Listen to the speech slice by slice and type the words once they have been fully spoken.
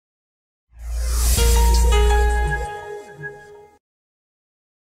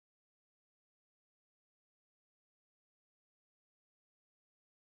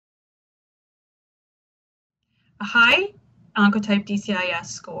A high Oncotype DCIS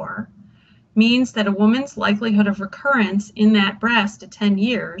score means that a woman's likelihood of recurrence in that breast at 10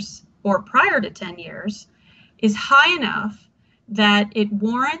 years or prior to 10 years is high enough that it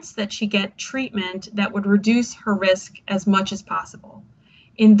warrants that she get treatment that would reduce her risk as much as possible.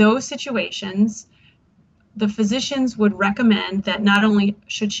 In those situations, the physicians would recommend that not only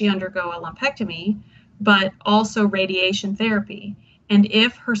should she undergo a lumpectomy, but also radiation therapy. And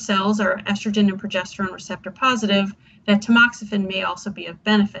if her cells are estrogen and progesterone receptor positive, that tamoxifen may also be of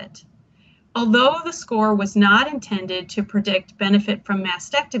benefit. Although the score was not intended to predict benefit from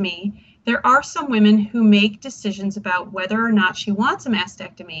mastectomy, there are some women who make decisions about whether or not she wants a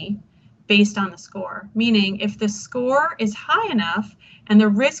mastectomy based on the score. Meaning, if the score is high enough and the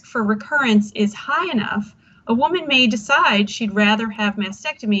risk for recurrence is high enough, a woman may decide she'd rather have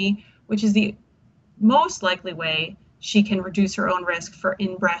mastectomy, which is the most likely way she can reduce her own risk for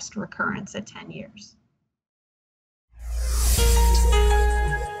in-breast recurrence at 10 years.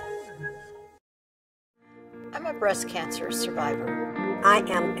 I'm a breast cancer survivor. I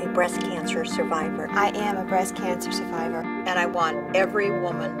am a breast cancer survivor. I am a breast cancer survivor. And I want every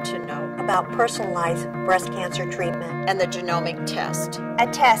woman to know about personalized breast cancer treatment and the genomic test. A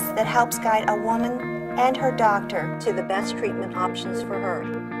test that helps guide a woman and her doctor to the best treatment options for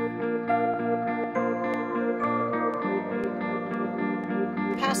her.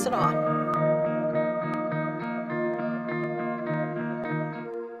 Pass it on.